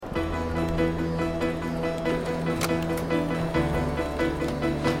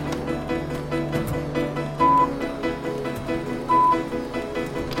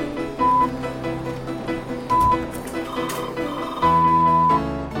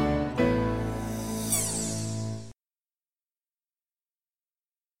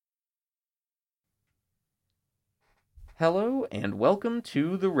Hello and welcome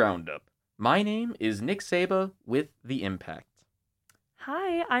to the Roundup. My name is Nick Saba with The Impact.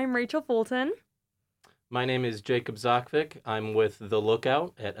 Hi, I'm Rachel Fulton. My name is Jacob Zokvik. I'm with The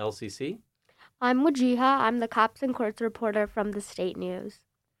Lookout at LCC. I'm Wajiha. I'm the Cops and Courts reporter from the State News.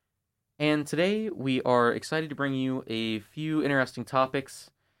 And today we are excited to bring you a few interesting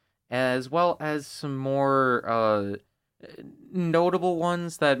topics, as well as some more notable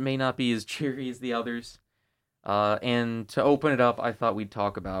ones that may not be as cheery as the others. And to open it up, I thought we'd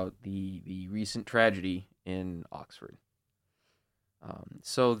talk about the recent tragedy in Oxford.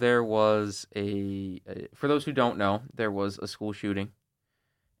 So there was for those who don't know, there was a school shooting,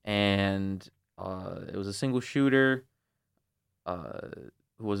 and it was a single shooter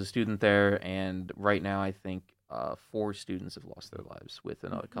who was a student there, and right now I think 4 students have lost their lives, with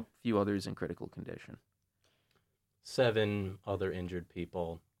a few others in critical condition. 7 other injured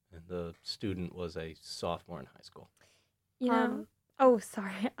people, and the student was a sophomore in high school.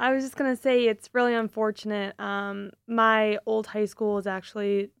 Sorry. I was just going to say it's really unfortunate. My old high school is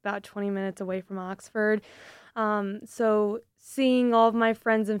actually about 20 minutes away from Oxford. So seeing all of my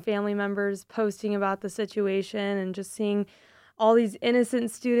friends and family members posting about the situation and just seeing all these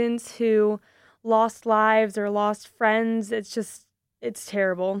innocent students who lost lives or lost friends, it's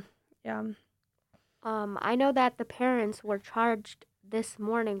terrible. Yeah. I know that the parents were charged this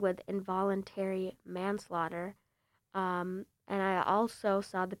morning with involuntary manslaughter. And I also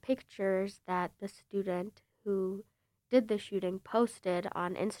saw the pictures that the student who did the shooting posted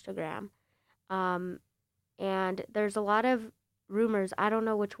on Instagram. And there's a lot of rumors, I don't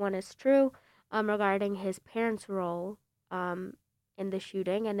know which one is true, regarding his parents' role in the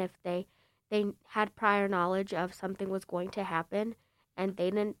shooting, and if they had prior knowledge of something was going to happen and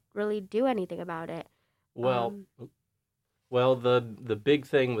they didn't really do anything about it. Well, the big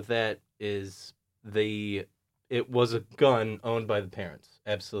thing with that is it was a gun owned by the parents,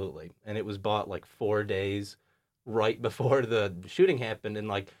 absolutely, and it was bought like 4 days right before the shooting happened, and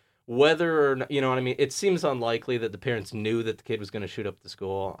like whether or not, you know what I mean, it seems unlikely that the parents knew that the kid was going to shoot up the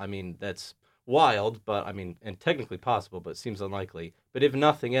school. I mean, that's wild, but I mean, and technically possible, but it seems unlikely. But if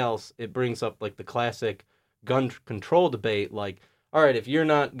nothing else, it brings up like the classic gun control debate, like, all right, if you're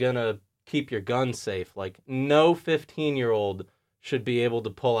not gonna keep your gun safe, like no 15-year-old should be able to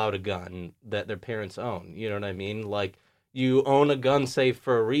pull out a gun that their parents own. You know what I mean? Like, you own a gun safe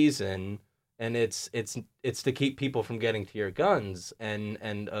for a reason, and it's to keep people from getting to your guns, and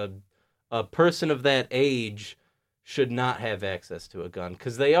a person of that age should not have access to a gun,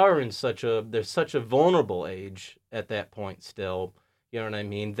 because they're such a vulnerable age at that point still. You know what I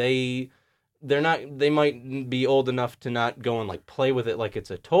mean? They might be old enough to not go and like play with it like it's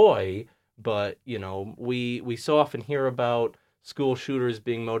a toy, but you know, we so often hear about school shooters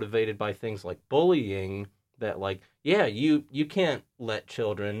being motivated by things like bullying, that like, yeah, you can't let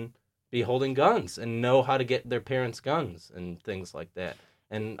children be holding guns and know how to get their parents guns and things like that.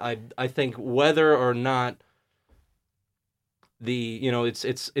 And I think whether or not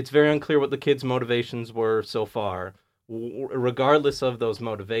it's very unclear what the kids' motivations were so far. Regardless of those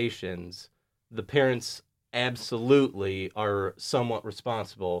motivations, the parents absolutely are somewhat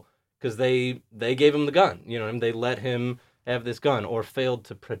responsible, because they gave him the gun, you know, and they let him have this gun, or failed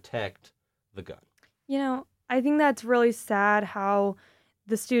to protect the gun. I think that's really sad how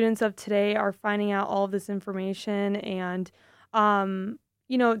the students of today are finding out all of this information. And,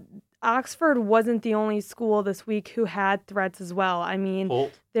 Oxford wasn't the only school this week who had threats as well. I mean,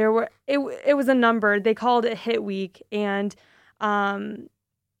 Holt. It was a number. They called it Hit Week. And,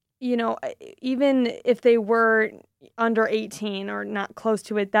 even if they were under 18 or not close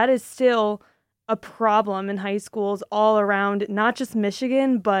to it, that is still a problem in high schools all around, not just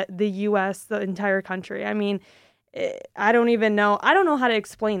Michigan, but the U.S., the entire country. I mean, I don't know how to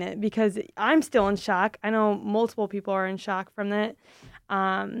explain it, because I'm still in shock. I know multiple people are in shock from that.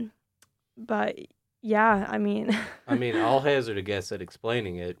 But yeah, I mean, I'll hazard a guess at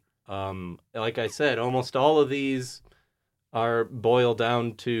explaining it. Like I said, almost all of these are boiled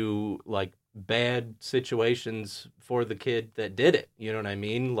down to like bad situations for the kid that did it. You know what I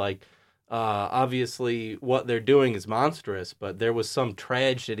mean? Like, obviously what they're doing is monstrous, but there was some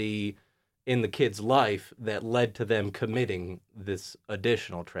tragedy in the kid's life that led to them committing this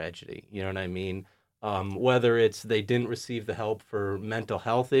additional tragedy. You know what I mean? Whether it's they didn't receive the help for mental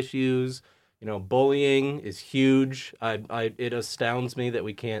health issues, you know, bullying is huge. It astounds me that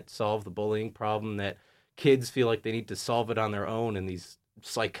we can't solve the bullying problem, that kids feel like they need to solve it on their own in these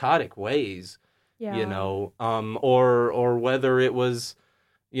psychotic ways. yeah. You know, or whether it was,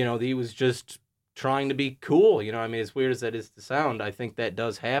 you know, he was just trying to be cool. You know, I mean, as weird as that is to sound, I think that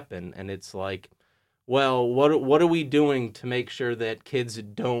does happen, and it's like, well, what are we doing to make sure that kids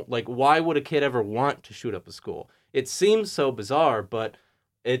don't, like, why would a kid ever want to shoot up a school? It seems so bizarre, but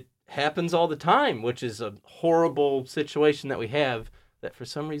it happens all the time, which is a horrible situation that we have that for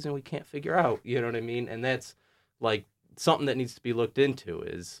some reason we can't figure out, you know what I mean? And that's like something that needs to be looked into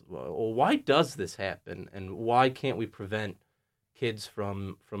is, well, why does this happen, and why can't we prevent kids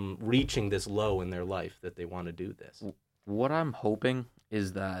from reaching this low in their life that they want to do this? What I'm hoping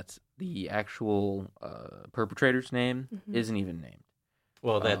is that the actual perpetrator's name isn't even named.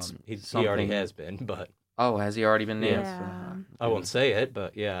 Well, that's he already has been, but oh, has he already been named? Yeah. I won't say it,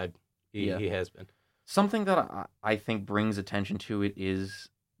 but yeah, he has been. Something that I think brings attention to it is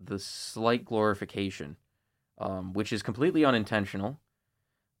the slight glorification, which is completely unintentional,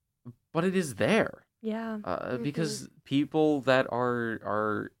 but it is there. Yeah. Because people that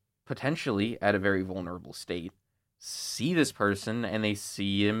are potentially at a very vulnerable state see this person and they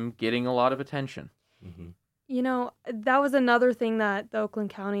see him getting a lot of attention. Mm-hmm. You know, that was another thing that the Oakland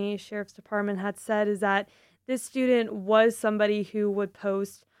County Sheriff's Department had said, is that this student was somebody who would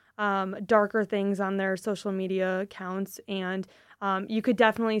post darker things on their social media accounts, and you could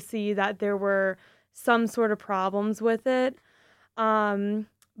definitely see that there were some sort of problems with it.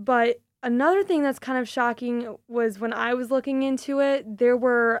 But another thing that's kind of shocking was when I was looking into it, there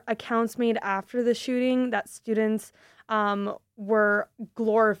were accounts made after the shooting that students were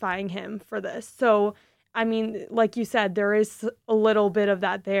glorifying him for this. So, I mean, like you said, there is a little bit of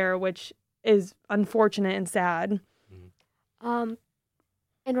that there, which is unfortunate and sad.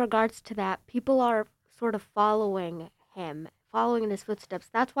 In regards to that, people are sort of following him, following in his footsteps.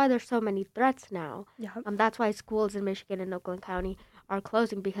 That's why there's so many threats now. Yeah. That's why schools in Michigan and Oakland County are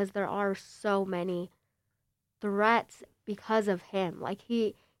closing, because there are so many threats because of him. Like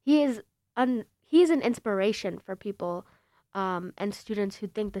he's an inspiration for people and students who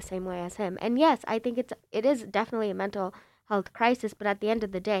think the same way as him. And yes, I think it is definitely a mental health crisis, but at the end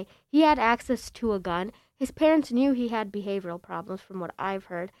of the day, he had access to a gun. His parents knew he had behavioral problems, from what I've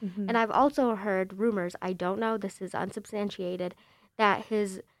heard. Mm-hmm. And I've also heard rumors, I don't know, this is unsubstantiated, that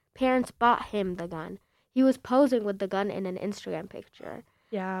his parents bought him the gun. He was posing with the gun in an Instagram picture.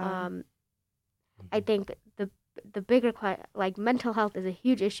 Yeah. I think the bigger, like, mental health is a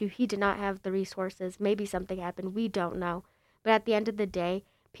huge issue. He did not have the resources. Maybe something happened. We don't know. But at the end of the day,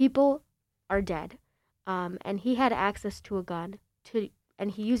 people are dead. And he had access to a gun, and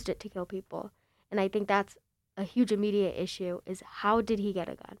he used it to kill people. And I think that's a huge immediate issue, is how did he get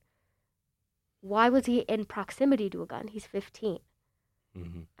a gun? Why was he in proximity to a gun? He's 15.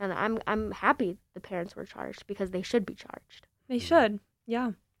 Mm-hmm. And I'm happy the parents were charged, because they should be charged. They should.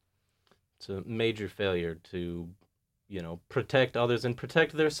 Yeah. It's a major failure to, protect others and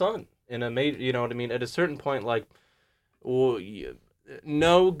protect their son in a major, you know what I mean? At a certain point, like,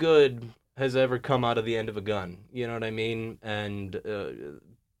 no good has ever come out of the end of a gun, you know what I mean? And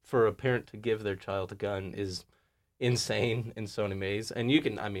for a parent to give their child a gun is insane in so many ways. And you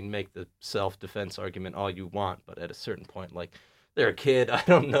can, make the self-defense argument all you want, but at a certain point, like, they're a kid. I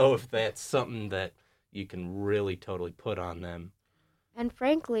don't know if that's something that you can really totally put on them. And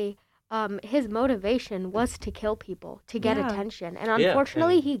frankly, his motivation was to kill people, to get attention. And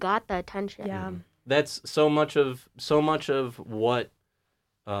unfortunately, he got the attention. Yeah. That's so much of what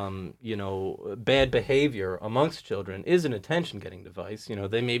bad behavior amongst children is an attention-getting device.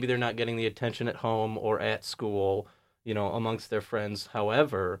 Maybe they're not getting the attention at home or at school, amongst their friends.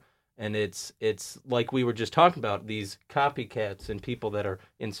 However, and it's like we were just talking about, these copycats and people that are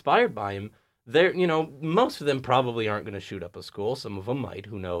inspired by him. They're, most of them probably aren't going to shoot up a school. Some of them might,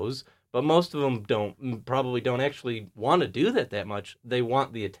 who knows? But most of them probably don't actually want to do that much. They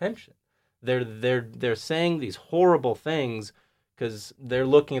want the attention. They're saying these horrible things because they're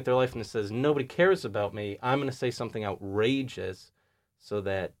looking at their life and it says, nobody cares about me. I'm going to say something outrageous so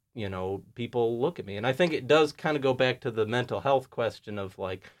that, people look at me. And I think it does kind of go back to the mental health question of,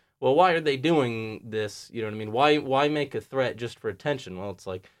 like, well, why are they doing this? You know what I mean? Why make a threat just for attention? Well, it's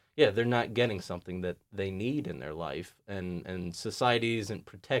like, yeah, they're not getting something that they need in their life, and society isn't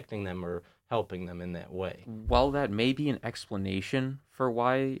protecting them or helping them in that way. While that may be an explanation for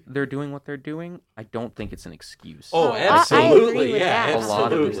why they're doing what they're doing, I don't think it's an excuse. Oh, I absolutely. agree with Yeah, that. A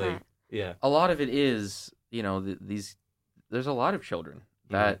lot of it. absolutely. Yeah. A lot of it is, there's a lot of children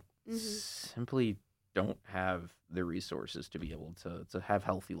that simply don't have the resources to be able to have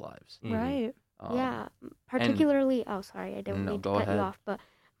healthy lives. Mhm. Right. Yeah, particularly, sorry, I don't mean to cut ahead. you off, but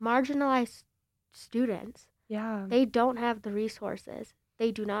marginalized students, Yeah. they don't have the resources.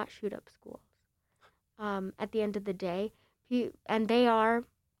 They do not shoot up schools. At the end of the day, and they are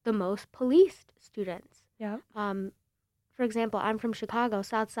the most policed students. Yeah. For example, I'm from Chicago.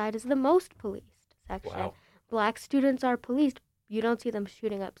 South Side is the most policed. section. Wow. Black students are policed. You don't see them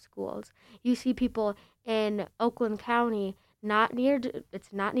shooting up schools. You see people in Oakland County, it's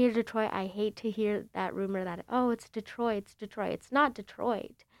not near Detroit. I hate to hear that rumor that, oh, it's Detroit, it's Detroit. It's not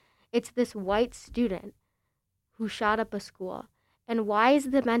Detroit. It's this white student who shot up a school. And why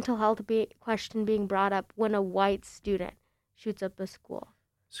is the mental health question being brought up when a white student shoots up a school?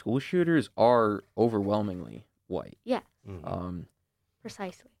 School shooters are overwhelmingly white. Yeah, Um,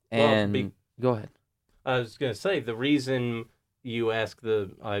 precisely. and go ahead. I was going to say the reason you ask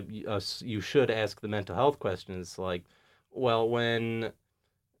you should ask the mental health questions, like, well, when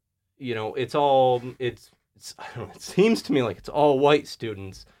it's I don't know, it seems to me like it's all white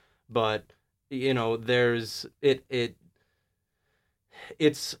students, but there's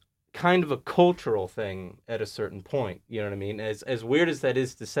it's kind of a cultural thing at a certain point. You know what I mean? As weird as that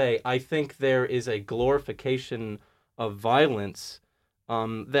is to say, I think there is a glorification of violence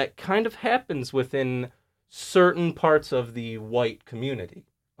that kind of happens within certain parts of the white community.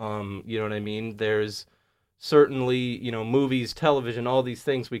 You know what I mean? There's certainly, movies, television, all these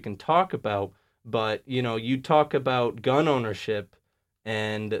things we can talk about, but, you talk about gun ownership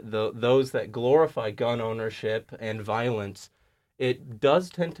and those that glorify gun ownership and violence, it does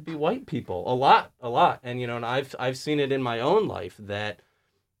tend to be white people a lot. And, and I've seen it in my own life that,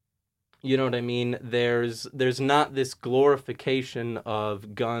 you know what I mean? There's not this glorification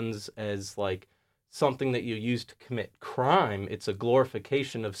of guns as like something that you use to commit crime. It's a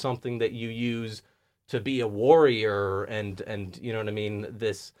glorification of something that you use to be a warrior and you know what I mean?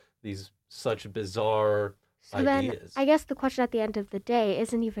 These such bizarre So then, ideas. I guess the question at the end of the day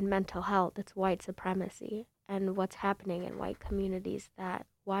isn't even mental health, it's white supremacy and what's happening in white communities. That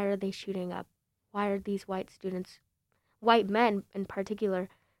why are they shooting up? Why are these white students, white men in particular,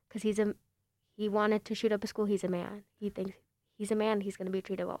 because he wanted to shoot up a school, he's a man. He thinks he's a man, he's going to be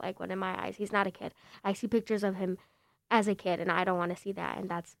treated like one in my eyes. He's not a kid. I see pictures of him as a kid, and I don't want to see that, and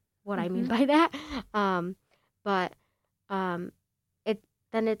that's what I mean by that.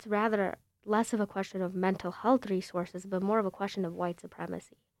 Then it's rather less of a question of mental health resources, but more of a question of white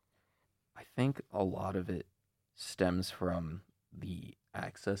supremacy. I think a lot of it stems from the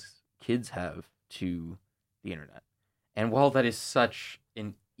access kids have to the internet. And while that is such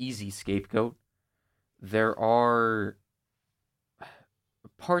an easy scapegoat, there are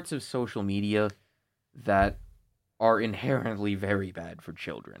parts of social media that are inherently very bad for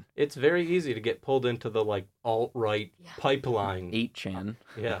children. It's very easy to get pulled into the like alt-right pipeline. 8chan.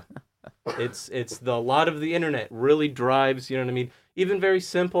 Yeah. It's a lot of the internet really drives, you know what I mean? Even very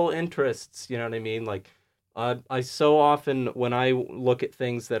simple interests, you know what I mean? Like, I so often, when I look at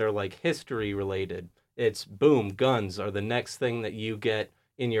things that are like history related, it's boom, guns are the next thing that you get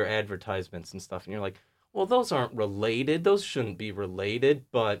in your advertisements and stuff. And you're like, well, those aren't related. Those shouldn't be related.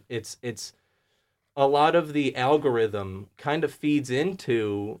 But it's a lot of the algorithm kind of feeds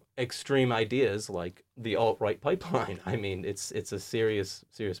into extreme ideas like the alt-right pipeline. I mean, it's a serious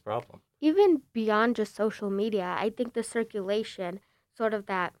problem. Even beyond just social media, I think the circulation, sort of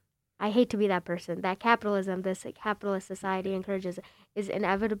that, I hate to be that person, that capitalism, this capitalist society encourages, is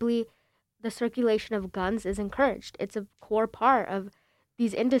inevitably, the circulation of guns is encouraged. It's a core part of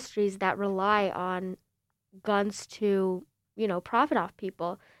these industries that rely on guns to, profit off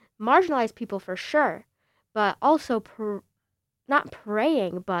people. Marginalized people for sure, but also not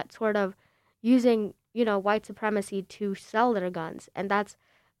preying, but sort of using, white supremacy to sell their guns. And that's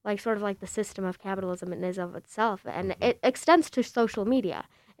like sort of like the system of capitalism in of itself. And it extends to social media,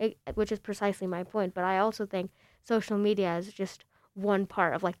 which is precisely my point. But I also think social media is just one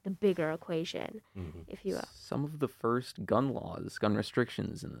part of like the bigger equation, if you will. Some of the first gun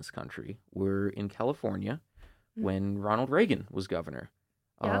restrictions in this country were in California when Ronald Reagan was governor.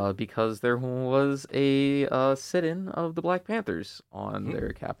 Yeah. Because there was a sit-in of the Black Panthers on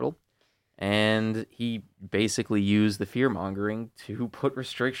their capital, and he basically used the fear-mongering to put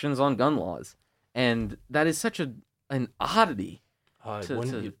restrictions on gun laws, and that is such an oddity.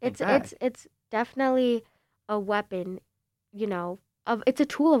 It's definitely a weapon, it's a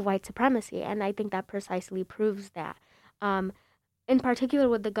tool of white supremacy, and I think that precisely proves that. In particular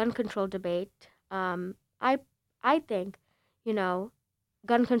with the gun control debate, I think,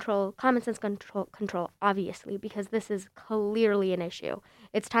 gun control, common sense gun control, obviously, because this is clearly an issue.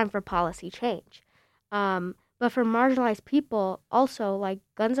 It's time for policy change. But for marginalized people, also, like,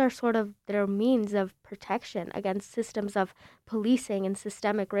 guns are sort of their means of protection against systems of policing and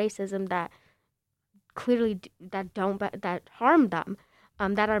systemic racism that clearly that harm them,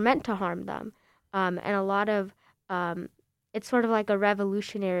 that are meant to harm them. And a lot of, it's sort of like a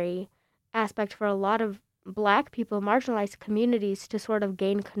revolutionary aspect for a lot of Black people, marginalized communities, to sort of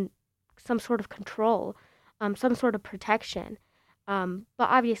gain some sort of control, some sort of protection. But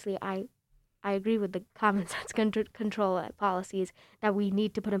obviously, I agree with the common sense control policies that we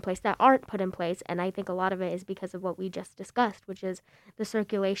need to put in place that aren't put in place. And I think a lot of it is because of what we just discussed, which is the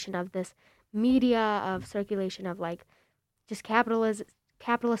circulation of this media, of circulation of like just capitalist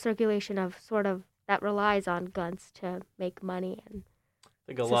circulation of sort of that relies on guns to make money. And I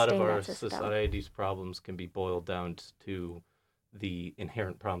think a lot of sustain our that system. society's problems can be boiled down to the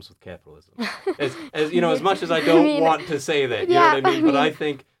inherent problems with capitalism. As you know, as much as I don't want to say that, you know what I mean? But I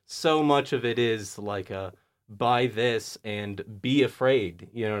think so much of it is like buy this and be afraid.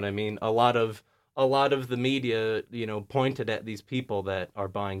 You know what I mean? A lot of the media, you know, pointed at these people that are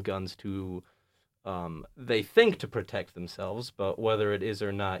buying guns to, they think to protect themselves, but whether it is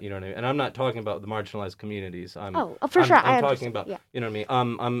or not, you know what I mean? And I'm not talking about the marginalized communities. sure. I'm talking about, you know what I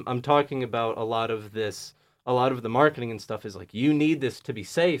mean? I'm talking about a lot of this. A lot of the marketing and stuff is like, you need this to be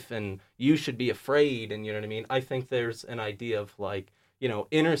safe and you should be afraid. And you know what I mean? I think there's an idea of like, you know,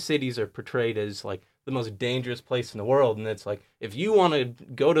 inner cities are portrayed as like the most dangerous place in the world. And it's like, if you want to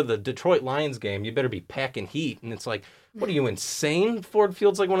go to the Detroit Lions game, you better be packing heat. And it's like, what are you, insane? Ford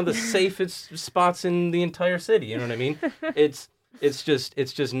Field's like one of the safest spots in the entire city. You know what I mean? It's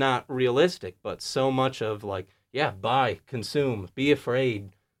just not realistic. But so much of like, yeah, buy, consume, be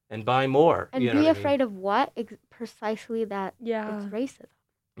afraid, and buy more. And you know be what afraid of what? Precisely that Yeah. it's racism.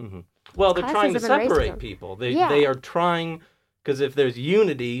 Mm-hmm. Well, they're trying to Classism and separate racism. people. They are trying, because if there's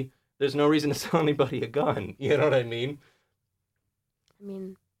unity, there's no reason to sell anybody a gun. You know what I mean? I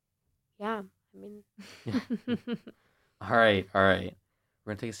mean, yeah. I mean, All right. We're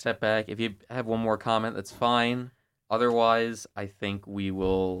gonna take a step back. If you have one more comment, that's fine. Otherwise, I think we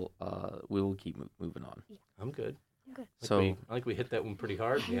will keep moving on. I'm good. So I like we hit that one pretty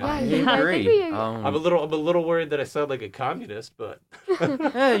hard. Yeah, Yeah. I yeah. agree. think we- I'm a little worried that I sound like a communist, but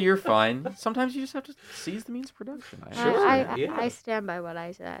You're fine. Sometimes you just have to seize the means of production. Sure, yeah. I stand by what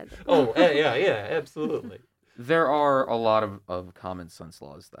I said. oh yeah, absolutely. There are a lot of common sense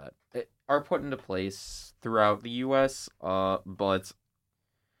laws that are put into place throughout the U.S., but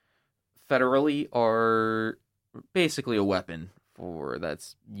federally are basically a weapon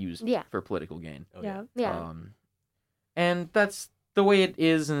that's used Yeah. for political gain. Oh, Yeah. Yeah. And that's the way it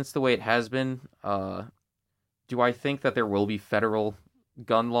is, and it's the way it has been. Do I think that there will be federal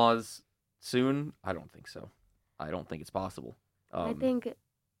gun laws soon? I don't think so. I don't think it's possible. I think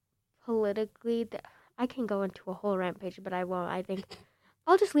politically, I can go into a whole rampage, but I won't. I think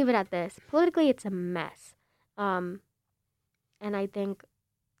I'll just leave it at this. Politically, it's a mess. And I think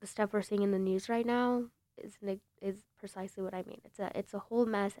the stuff we're seeing in the news right now is precisely what I mean. It's a whole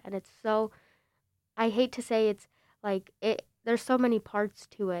mess, and it's so. I hate to say it's like it. There's so many parts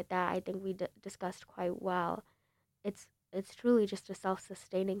to it that I think we discussed quite well. It's truly just a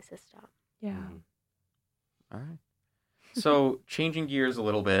self-sustaining system. Yeah. Mhm. All right. So changing gears a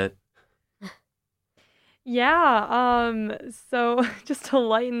little bit. Yeah, so just to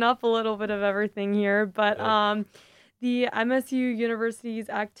lighten up a little bit of everything here, but Yep. the MSU University's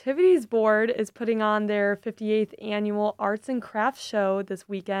Activities Board is putting on their 58th annual Arts and Crafts Show this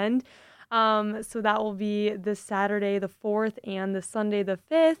weekend. So that will be this Saturday the 4th and the Sunday the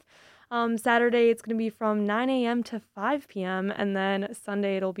 5th. Saturday it's going to be from 9 a.m. to 5 p.m. and then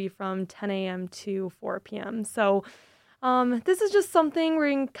Sunday it'll be from 10 a.m. to 4 p.m. So this is just something where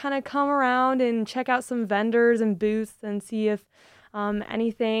you can kind of come around and check out some vendors and booths and see if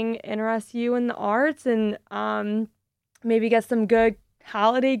anything interests you in the arts, and maybe get some good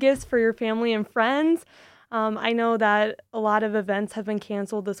holiday gifts for your family and friends. I know that a lot of events have been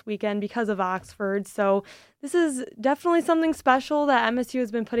canceled this weekend because of Oxford, so this is definitely something special that MSU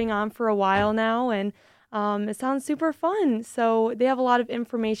has been putting on for a while now, and it sounds super fun. So they have a lot of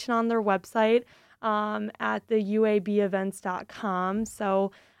information on their website at the uabevents.com.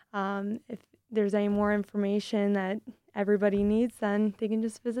 So if there's any more information that everybody needs, then they can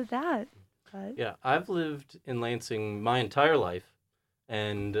just visit that. But Yeah, I've lived in Lansing my entire life,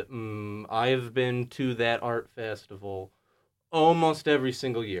 and I've been to that art festival almost every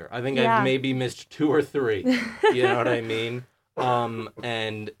single year. I think Yeah. I've maybe missed 2 or 3. You know what I mean?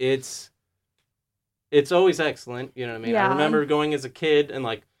 And it's always excellent. You know what I mean? Yeah. I remember going as a kid, and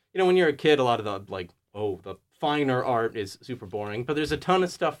like, you know, when you're a kid, a lot of the finer art is super boring, but there's a ton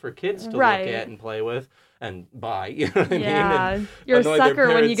of stuff for kids to Right. look at and play with and buy. You know what I mean? yeah, And you're a annoy their sucker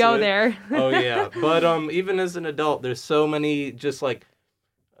when you parents go with. there. Oh yeah, but even as an adult, there's so many just like,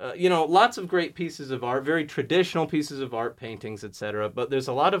 lots of great pieces of art, very traditional pieces of art, paintings, etc. But there's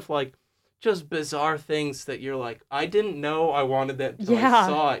a lot of like just bizarre things that you're like, I didn't know I wanted that until Yeah. I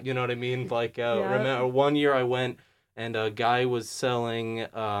saw it. You know what I mean? Like, Yeah. remember one year I went and a guy was selling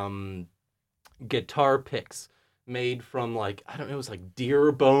guitar picks made from like, I don't know, it was like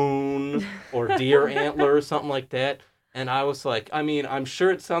deer bone or deer antler or something like that. And I was like, I mean, I'm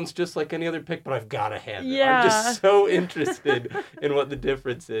sure it sounds just like any other pick, but I've got to have it. Yeah. I'm just so interested in what the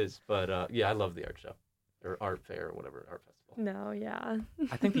difference is. But yeah, I love the art show or art fair or whatever, art festival. No, yeah.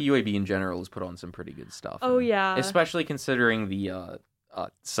 I think the UAB in general has put on some pretty good stuff. Oh, and yeah. especially considering the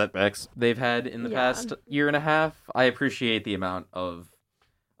setbacks they've had in the Yeah. past year and a half. I appreciate the amount of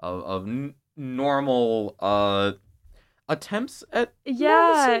normal attempts at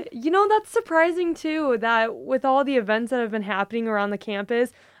Yeah, normalcy. you know, that's surprising too, that with all the events that have been happening around the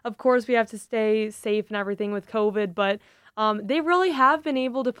campus, of course we have to stay safe and everything with COVID, but they really have been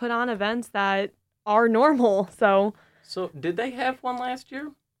able to put on events that are normal. So So did they have one last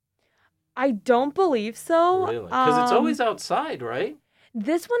year? I don't believe so. Really? Because it's always outside, right?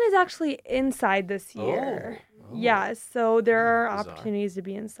 This one is actually inside this year. Oh. Yeah, so there are Bizarre. opportunities to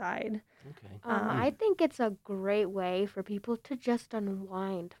be inside. Okay. Um, I think it's a great way for people to just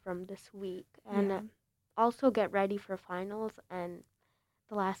unwind from this week and Yeah. also get ready for finals and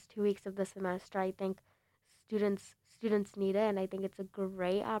the last 2 weeks of the semester. I think students need it, and I think it's a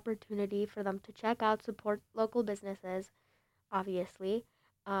great opportunity for them to check out, support local businesses, obviously,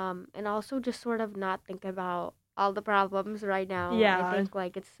 and also just sort of not think about all the problems right now. Yeah. I think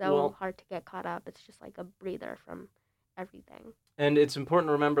like it's so Well- hard to get caught up. It's just like a breather from everything. And it's important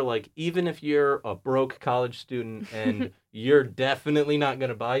to remember, like, even if you're a broke college student and you're definitely not going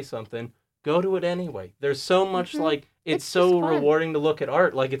to buy something, go to it anyway. There's so much, Mhm. like, it's It's so just fun. rewarding to look at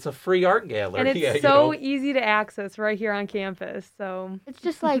art. Like, it's a free art gallery. And it's yeah, so you know? easy to access right here on campus. So It's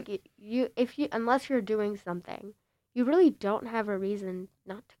just like if you unless you're doing something, you really don't have a reason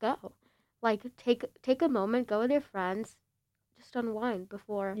not to go. Like take a moment, go with your friends, just unwind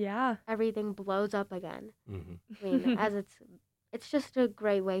before yeah. everything blows up again. Mhm. I mean, as it's just a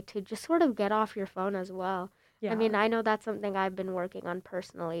great way to just sort of get off your phone as well. Yeah. I mean, I know that's something I've been working on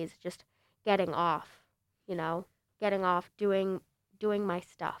personally is just getting off, getting off doing my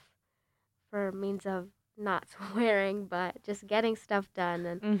stuff for means of not swearing, but just getting stuff done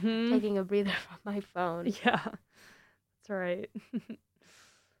and Mhm. taking a breather from my phone. Yeah. That's right.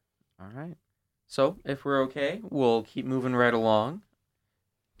 All right. So, if we're okay, we'll keep moving right along.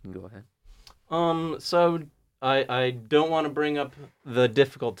 You can go ahead. So I don't want to bring up the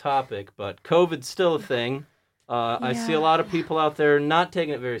difficult topic, but COVID's still a thing. I see a Yeah. lot of people out there not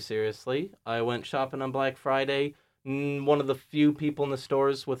taking it very seriously. I went shopping on Black Friday, one of the few people in the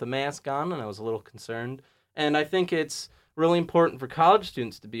stores with a mask on, and I was a little concerned. And I think it's really important for college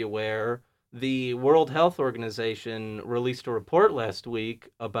students to be aware. The World Health Organization released a report last week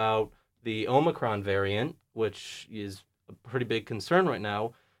about the Omicron variant, which is a pretty big concern right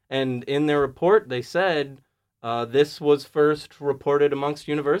now. And in their report, they said this was first reported amongst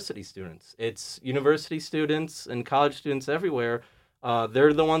university students. It's university students and college students everywhere.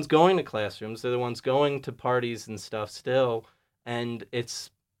 They're the ones going to classrooms. They're the ones going to parties and stuff still. And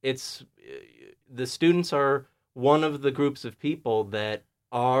it's the students are one of the groups of people that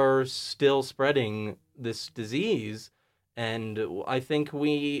are still spreading this disease. And I think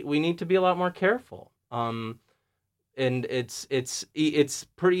we need to be a lot more careful. And it's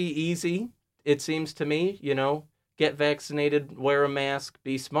pretty easy, it seems to me, get vaccinated, wear a mask,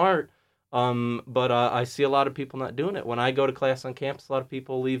 be smart. But I see a lot of people not doing it. When I go to class on campus, a lot of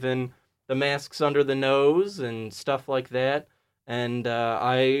people leaving the masks under the nose and stuff like that. And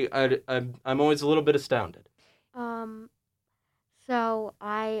I'm always a little bit astounded. So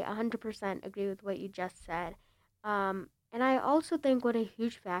I 100% agree with what you just said. And I also think what a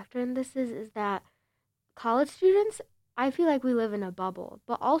huge factor in this is that college students, I feel like we live in a bubble,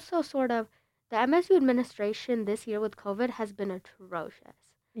 but also sort of the MSU administration this year with COVID has been atrocious.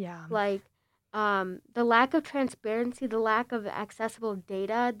 Yeah. Like, the lack of transparency, the lack of accessible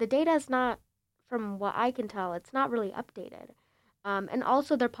data. The data is not, from what I can tell, it's not really updated. And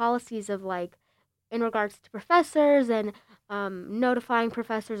also their policies of like, in regards to professors and notifying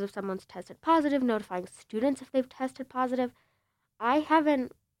professors if someone's tested positive, notifying students if they've tested positive. I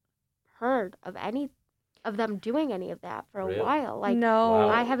haven't heard of any of them doing any of that for a Really? while. Like, no. Wow.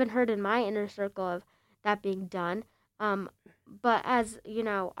 I haven't heard in my inner circle of that being done. But as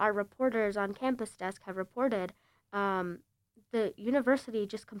our reporters on campus desk have reported, the university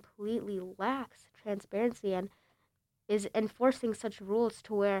just completely lacks transparency and is enforcing such rules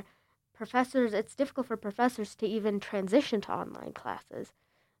to where it's difficult for professors to even transition to online classes,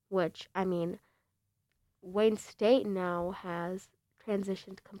 which, I mean, Wayne State now has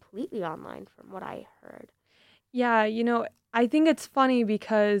transitioned completely online from what I heard. Yeah, I think it's funny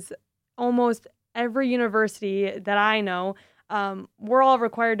because almost every university that I know, we're all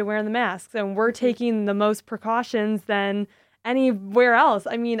required to wear the masks, and we're taking the most precautions than anywhere else.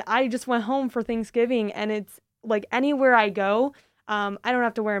 I mean, I just went home for Thanksgiving, and it's like anywhere I go, I don't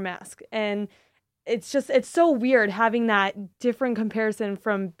have to wear a mask. And it's so weird having that different comparison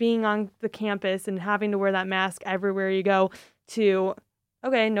from being on the campus and having to wear that mask everywhere you go to,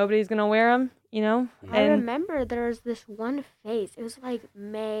 okay, nobody's going to wear them, you know? I remember there was this one phase. It was like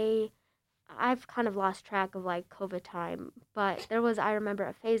May. I've kind of lost track of like COVID time, but I remember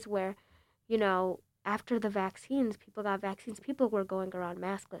a phase where, you know, after the vaccines, people got vaccines, people were going around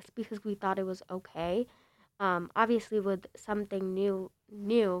maskless because we thought it was okay. Obviously with something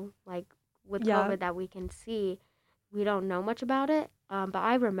new, like with COVID that we can see, we don't know much about it. But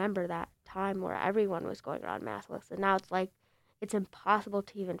I remember that time where everyone was going around maskless, and now it's like, it's impossible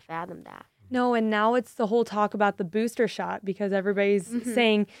to even fathom that. No, and now it's the whole talk about the booster shot because everybody's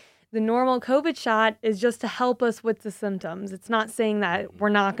saying the normal COVID shot is just to help us with the symptoms. It's not saying that we're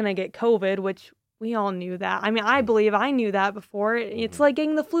not going to get COVID, which we all knew that. I mean, I believe I knew that before. It's like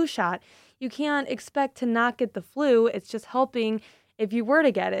getting the flu shot. You can't expect to not get the flu. It's just helping if you were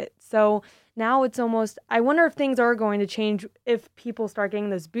to get it. So now it's almost, I wonder if things are going to change if people start getting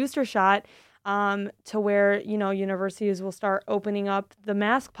this booster shot, to where, you know, universities will start opening up the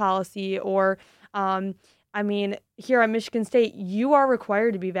mask policy, or, I mean, here at Michigan State, you are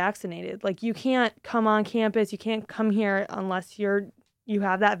required to be vaccinated. Like, you can't come on campus, you can't come here unless you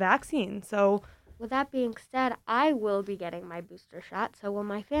have that vaccine. So, with that being said, I will be getting my booster shot. So will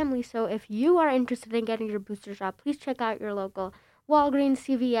my family. So if you are interested in getting your booster shot, please check out your local Walgreens,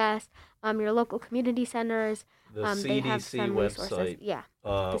 CVS, your local community centers. The they have CDC some website resources. Yeah,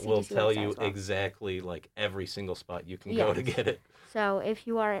 will tell you exactly like every single spot you can go to get it. So if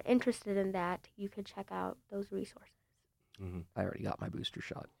you are interested in that, you can check out those resources. I already got my booster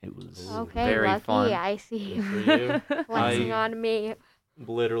shot. It was very lucky. Fun. I see. Good for you. Flexing on me.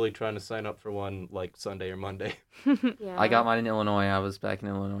 Literally trying to sign up for one like Sunday or Monday. Yeah. I got mine in Illinois. I was back in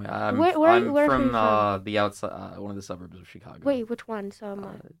Illinois. I'm where from the outside, one of the suburbs of Chicago. Wait, which one? So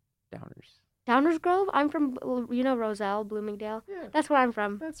Downers. Downers Grove? I'm from, you know, Roselle, Bloomingdale. Yeah. That's where I'm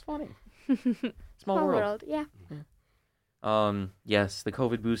from. That's funny. Small world. Yeah. Yes, the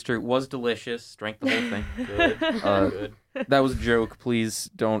COVID booster was delicious. Drank the whole thing. Good. Good. That was a joke.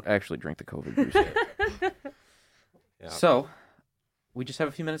 Please don't actually drink the COVID booster. Yeah. So, we just have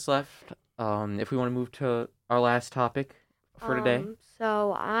a few minutes left. If we want to move to our last topic for today.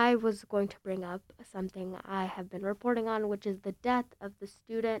 So I was going to bring up something I have been reporting on, which is the death of the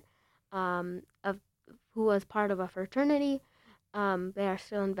student of who was part of a fraternity. They are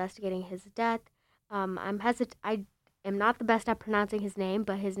still investigating his death. I'm hesitant. I am not the best at pronouncing his name,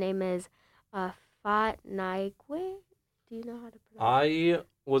 but his name is Fat Naikwe. Do you know how to pronounce it? I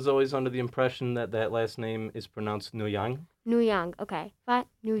was always under the impression that last name is pronounced Nguyen. Nguyen, okay. Fat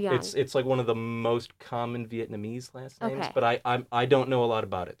Nguyen. It's like one of the most common Vietnamese last names, Okay. but I don't know a lot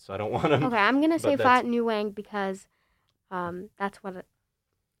about it, so I don't want to. Okay, I'm gonna say but Fat Nguyen because that's what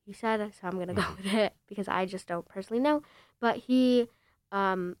he said, so I'm gonna go with it because I just don't personally know. But he,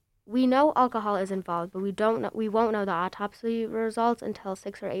 we know alcohol is involved, but we won't know the autopsy results until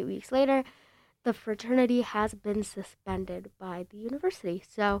 6 or 8 weeks later. The fraternity has been suspended by the university.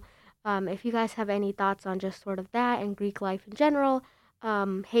 So if you guys have any thoughts on just sort of that and Greek life in general,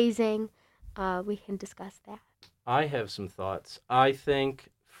 hazing, we can discuss that. I have some thoughts. I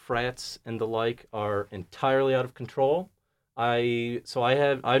think frats and the like are entirely out of control. I've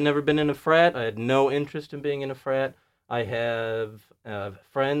never been in a frat. I had no interest in being in a frat. I have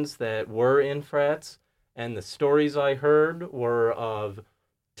friends that were in frats, and the stories I heard were of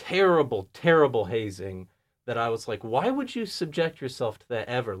terrible, terrible hazing that I was like, why would you subject yourself to that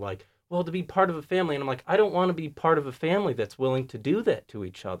ever? Like, well, to be part of a family. And I'm like, I don't want to be part of a family that's willing to do that to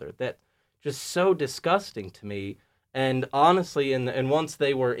each other. That just so disgusting to me. And honestly, and once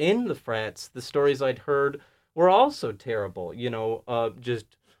they were in the frats, the stories I'd heard were also terrible. You know, just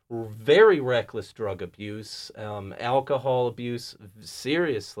very reckless drug abuse, alcohol abuse,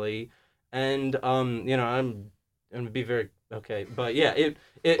 seriously. And, you know, I'm going to be very... Okay, but yeah,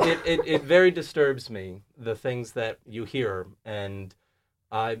 it very disturbs me, the things that you hear, and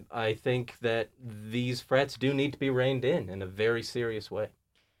I think that these frats do need to be reined in a very serious way.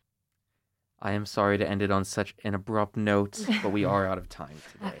 I am sorry to end it on such an abrupt note, but we are out of time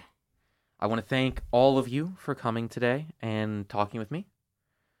today. I want to thank all of you for coming today and talking with me,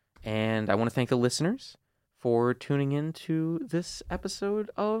 and I want to thank the listeners for tuning in to this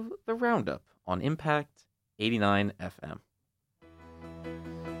episode of The Roundup on Impact 89 FM.